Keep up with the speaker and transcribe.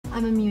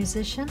I'm a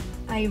musician.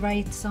 I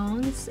write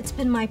songs. It's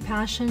been my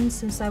passion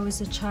since I was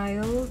a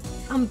child.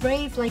 I'm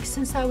brave, like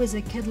since I was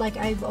a kid, like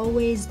I've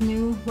always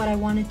knew what I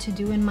wanted to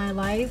do in my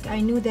life. I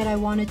knew that I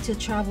wanted to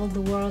travel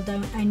the world.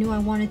 I knew I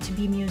wanted to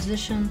be a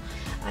musician.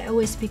 I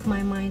always speak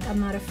my mind. I'm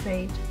not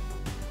afraid.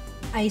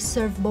 I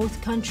served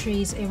both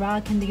countries,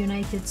 Iraq and the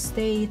United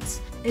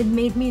States. It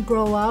made me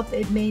grow up.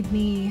 It made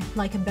me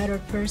like a better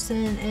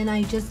person. And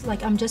I'm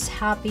just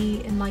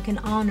happy and like an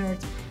honored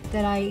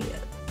that I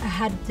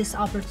had this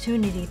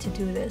opportunity to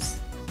do this.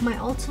 My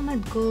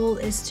ultimate goal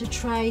is to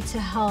try to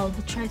help,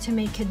 try to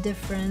make a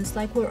difference.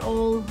 Like we're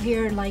all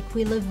here, like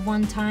we live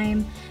one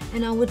time,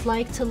 and I would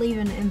like to leave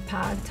an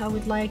impact. I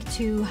would like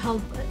to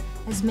help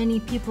as many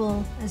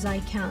people as I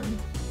can.